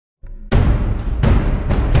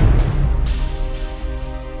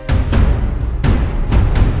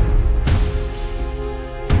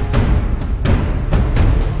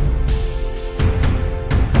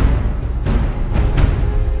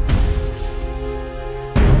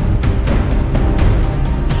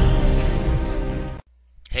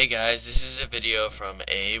Hey guys, this is a video from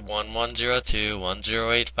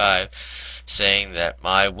A11021085 saying that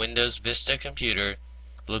my Windows Vista computer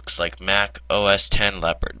looks like Mac OS X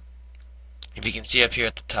Lepord. If you can see up here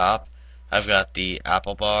at the top, I've got the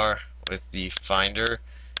Apple bar with the Finder.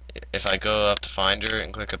 If I go up to Finder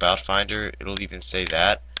and click About Finder, it'll even say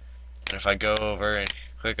that. And if I go over and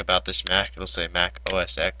click About this Mac, it'll say Mac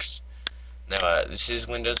OS X. Now, this is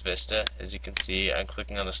Windows Vista. As you can see, I'm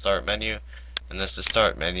clicking on the Start menu, and that's the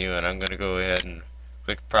Start menu, and I'm going to go ahead and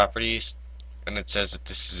click Properties, and it says that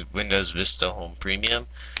this is Windows Vista Home Premium,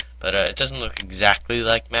 but it doesn't look exactly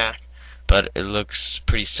like Mac, but it looks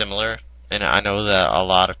pretty similar, and I know that a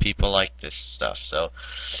lot of people like this stuff. So,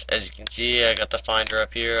 as you can see, I got the Finder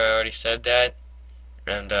up here, I already said that,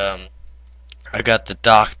 and I got the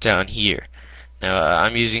dock down here. Now,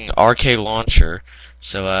 I'm using RK Launcher,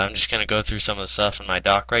 so I'm just going to go through some of the stuff in my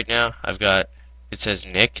dock right now. I've got, it says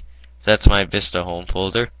Nick, that's my Vista home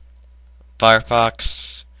folder,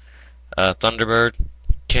 Firefox, Thunderbird,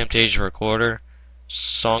 Camtasia Recorder,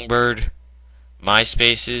 Songbird,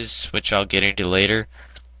 MySpaces, which I'll get into later,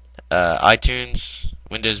 iTunes,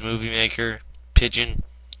 Windows Movie Maker, Pigeon,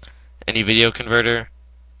 any video converter,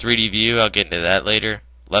 3D View, I'll get into that later,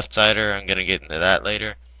 leftsider, I'm going to get into that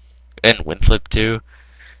later, and WinFlip too.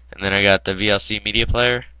 And then I got the VLC media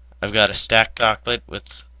player. I've got a stack docklet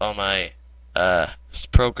with all my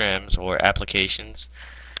programs or applications.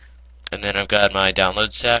 And then I've got my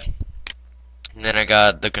download stack. And then I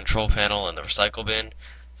got the control panel and the recycle bin.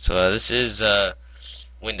 So this is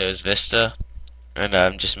Windows Vista, and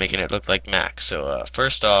I'm just making it look like Mac. So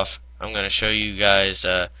first off, I'm going to show you guys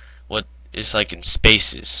what it's like in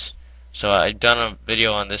Spaces. So I've done a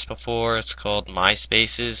video on this before. It's called My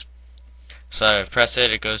Spaces. So I press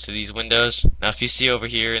it, it goes to these windows. Now if you see over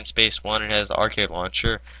here in Space 1 it has Arcade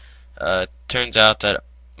Launcher. Turns out that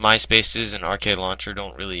MySpaces and Arcade Launcher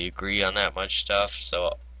don't really agree on that much stuff.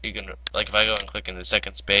 So you can, like if I go and click in the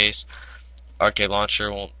second space, Arcade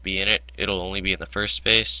Launcher won't be in it. It'll only be in the first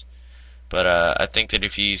space. But I think that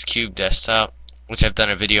if you use Cube Desktop, which I've done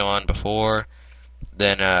a video on before,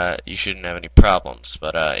 then you shouldn't have any problems.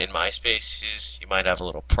 But in MySpaces you might have a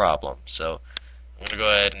little problem. So I'm going to go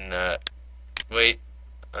ahead and wait,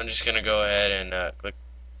 I'm just going to go ahead and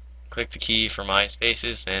click the key for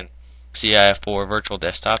MySpaces, and see I have 4 virtual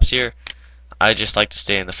desktops here. I just like to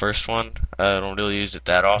stay in the first one. I don't really use it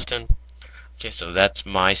that often. Okay, so that's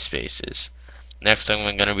MySpaces. Next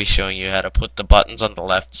I'm going to be showing you how to put the buttons on the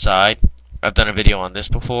left side. I've done a video on this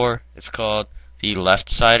before. It's called the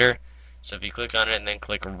leftsider. So if you click on it and then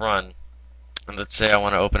click Run, and let's say I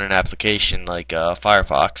want to open an application like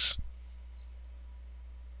Firefox.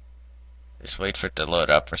 Just wait for it to load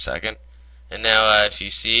up for a second. And now if you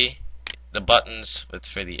see, the buttons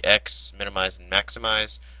for the X, minimize and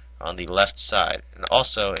maximize, are on the left side. And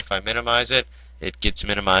also, if I minimize it, it gets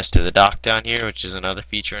minimized to the dock down here, which is another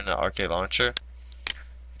feature in the Arcade Launcher,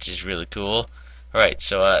 which is really cool. Alright,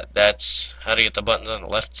 so that's how to get the buttons on the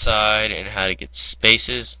left side and how to get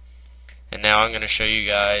spaces. And now I'm going to show you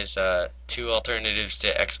guys 2 alternatives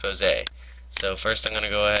to expose. So first I'm going to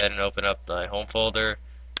go ahead and open up my home folder.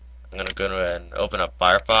 I'm going to go ahead and open up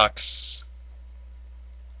Firefox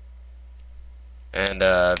and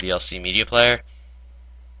VLC Media Player.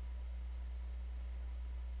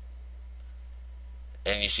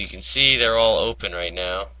 And as you can see, they're all open right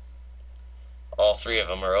now. All 3 of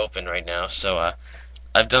them are open right now. So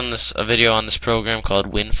I've done a video on this program called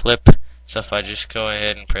WinFlip. So if I just go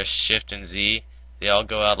ahead and press Shift and Z, they all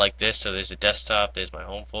go out like this. So there's a desktop, there's my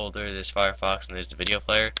home folder, there's Firefox, and there's the video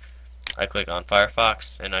player. I click on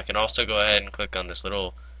Firefox, and I can also go ahead and click on this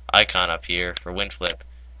little icon up here for WinFlip,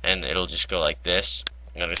 and it'll just go like this.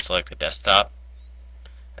 I'm going to select the desktop,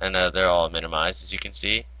 and they're all minimized, as you can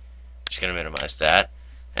see. Just going to minimize that.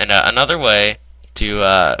 And another way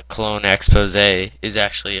to clone expose is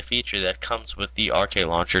actually a feature that comes with the Arcade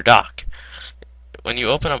Launcher dock. When you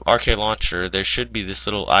open up Arcade Launcher, there should be this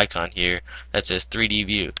little icon here that says 3D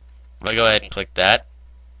View. If I go ahead and click that,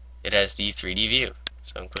 it has the 3D View.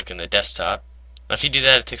 So I'm clicking the desktop. Now if you do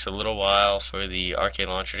that, it takes a little while for the Arcade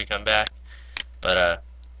Launcher to come back, but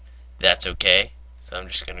that's okay. So I'm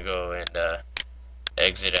just going to go and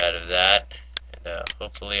exit out of that, and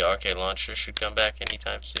hopefully Arcade Launcher should come back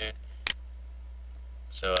anytime soon.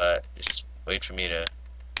 So just wait for me to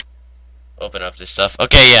open up this stuff.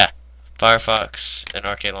 Okay, yeah, Firefox and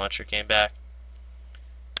Arcade Launcher came back.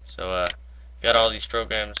 So got all these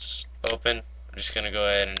programs open. I'm just going to go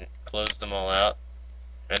ahead and close them all out.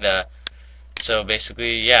 And so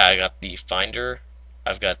basically, yeah, I got the Finder,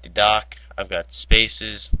 I've got the dock, I've got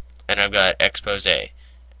Spaces, and I've got expose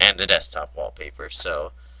and the desktop wallpaper.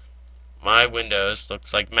 So my Windows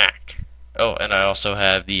looks like Mac. Oh, and I also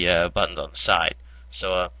have the buttons on the side.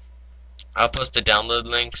 So I'll post the download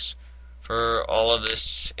links for all of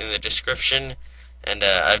this in the description, and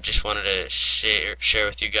I just wanted to share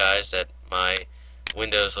with you guys that my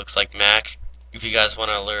Windows looks like Mac. If you guys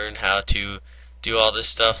want to learn how to do all this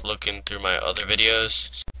stuff, looking through my other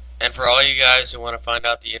videos. And for all you guys who want to find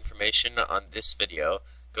out the information on this video,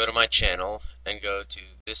 go to my channel and go to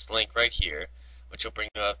this link right here, which will bring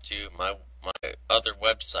you up to my other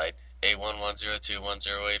website,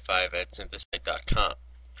 a11021085 at synthesite.com.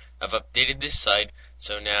 I've updated this site,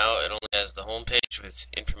 so now it only has the home page with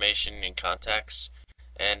information and contacts.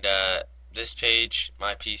 And this page,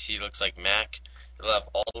 my PC looks like Mac. It'll have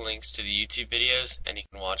all the links to the YouTube videos, and you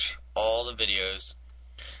can watch all the videos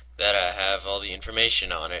that have all the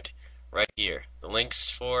information on it right here. The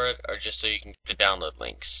links for it are just so you can get the download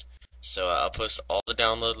links. So I'll post all the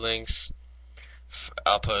download links.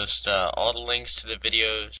 I'll post all the links to the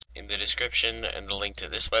videos in the description and the link to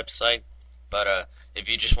this website. But if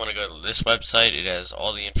you just want to go to this website, it has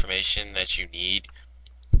all the information that you need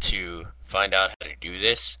to find out how to do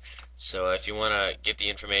this. So if you want to get the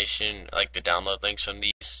information, like the download links from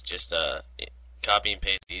these, just copy and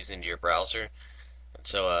paste these into your browser. And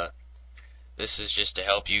so this is just to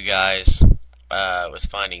help you guys with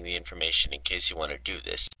finding the information in case you want to do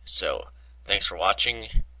this. So thanks for watching,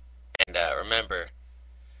 and remember,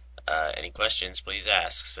 any questions, please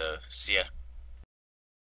ask. So see ya.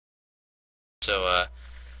 So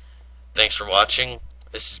thanks for watching.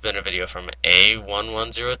 This has been a video from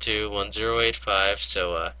A11021085.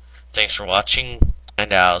 So thanks for watching,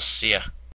 and I'll see ya.